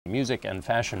Music and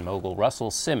fashion mogul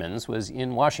Russell Simmons was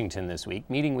in Washington this week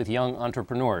meeting with young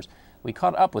entrepreneurs. We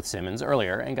caught up with Simmons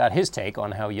earlier and got his take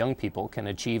on how young people can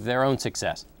achieve their own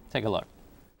success. Take a look.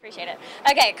 Appreciate it.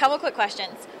 Okay, a couple quick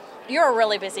questions. You're a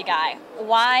really busy guy.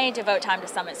 Why devote time to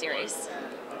Summit Series?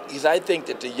 Because I think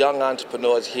that the young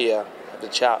entrepreneurs here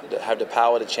have the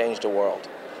power to change the world.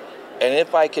 And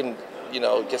if I can,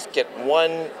 just get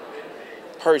one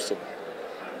person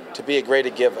to be a greater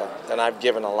giver, then I've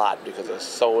given a lot, because they're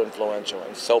so influential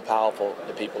and so powerful,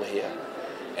 the people here.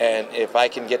 And if I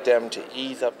can get them to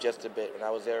ease up just a bit, when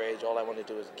I was their age, all I wanted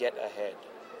to do is get ahead.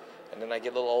 And then I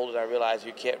get a little older and I realize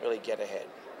you can't really get ahead.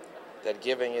 That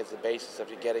giving is the basis of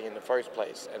your getting in the first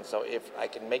place. And so if I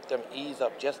can make them ease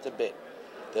up just a bit,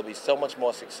 they'll be so much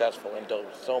more successful and do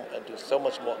so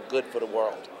much more good for the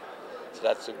world. So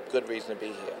that's a good reason to be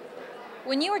here.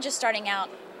 When you were just starting out,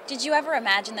 did you ever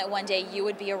imagine that one day you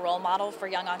would be a role model for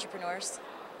young entrepreneurs?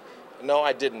 No,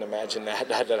 I didn't imagine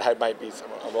that I might be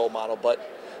a role model. But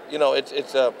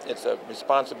it's a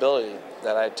responsibility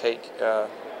that I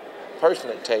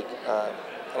personally take. I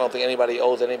don't think anybody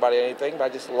owes anybody anything, but I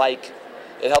just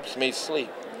it helps me sleep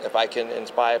if I can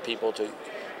inspire people to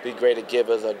be greater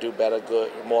givers or do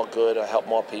more good, or help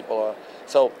more people.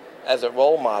 So as a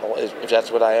role model, if that's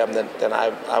what I am, then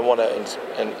I want to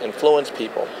influence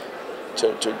people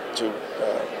to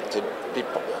be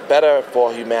better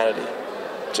for humanity,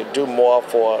 to do more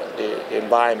for the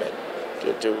environment,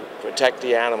 to protect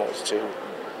the animals, to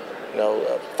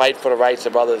fight for the rights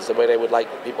of others the way they would like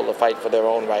people to fight for their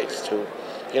own rights. So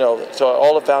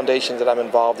all the foundations that I'm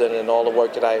involved in and all the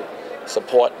work that I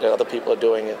support that other people are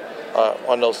doing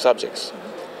on those subjects.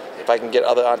 If I can get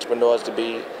other entrepreneurs to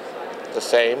be the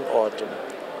same, or to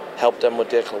help them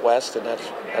with their quest, then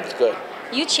that's good.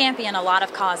 You champion a lot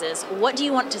of causes. What do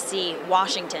you want to see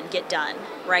Washington get done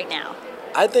right now?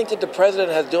 I think that the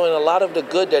president has doing a lot of the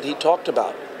good that he talked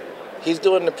about. He's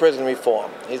doing the prison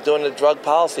reform. He's doing the drug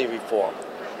policy reform.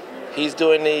 He's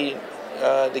doing the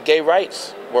gay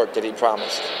rights work that he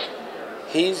promised.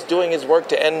 He's doing his work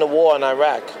to end the war in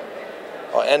Iraq,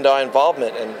 or end our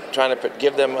involvement, and trying to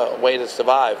give them a way to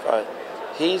survive.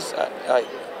 He's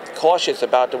cautious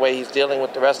about the way he's dealing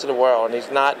with the rest of the world, and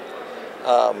he's not.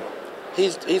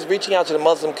 He's reaching out to the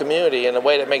Muslim community in a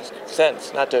way that makes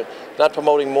sense, not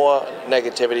promoting more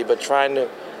negativity, but trying to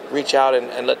reach out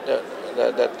and let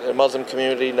the Muslim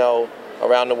community know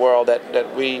around the world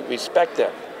that we respect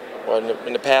them. Well,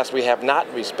 in the past, we have not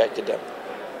respected them.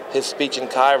 His speech in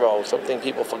Cairo, something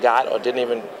people forgot or didn't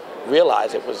even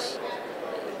realize,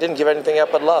 didn't give anything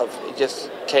up but love. He just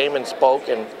came and spoke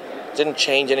and didn't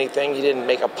change anything. He didn't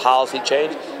make a policy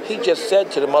change. He just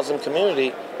said to the Muslim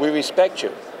community, "We respect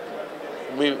you."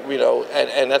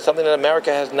 And that's something that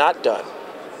America has not done.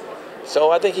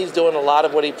 So I think he's doing a lot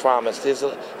of what he promised. His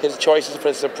choices for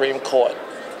the Supreme Court.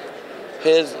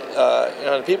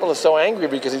 People are so angry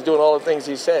because he's doing all the things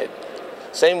he said.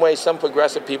 Same way some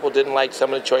progressive people didn't like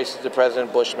some of the choices that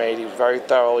President Bush made. He was very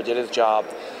thorough, he did his job.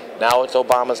 Now it's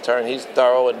Obama's turn. He's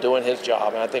thorough and doing his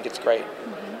job, and I think it's great.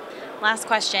 Last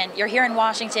question. You're here in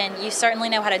Washington. You certainly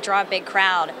know how to draw a big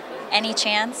crowd. Any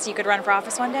chance you could run for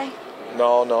office one day?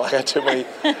 No, I got too many.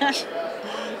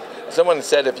 Someone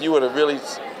said if you were to really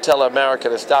tell America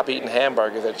to stop eating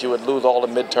hamburgers, that you would lose all the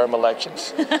midterm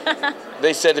elections.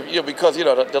 They said, because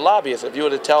the lobbyists, if you were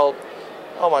to tell,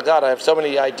 oh my God, I have so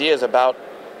many ideas about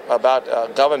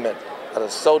government that are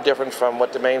so different from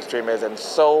what the mainstream is, and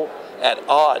so at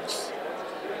odds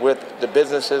with the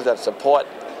businesses that support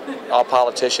our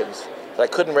politicians, that I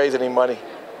couldn't raise any money.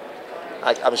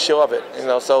 I'm sure of it.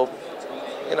 I'm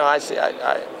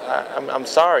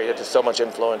sorry that there's so much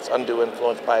influence, undue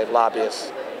influence by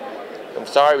lobbyists. I'm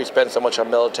sorry we spend so much on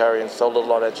military and so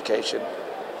little on education.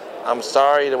 I'm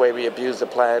sorry the way we abuse the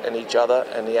planet and each other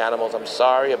and the animals. I'm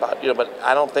sorry about, but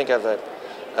I don't think as a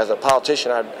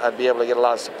politician I'd be able to get a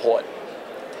lot of support.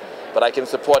 But I can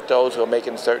support those who are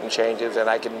making certain changes, and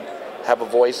I can have a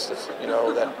voice that's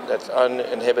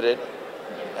uninhibited,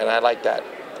 and I like that.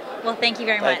 Well, thank you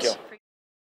very much. Thank you.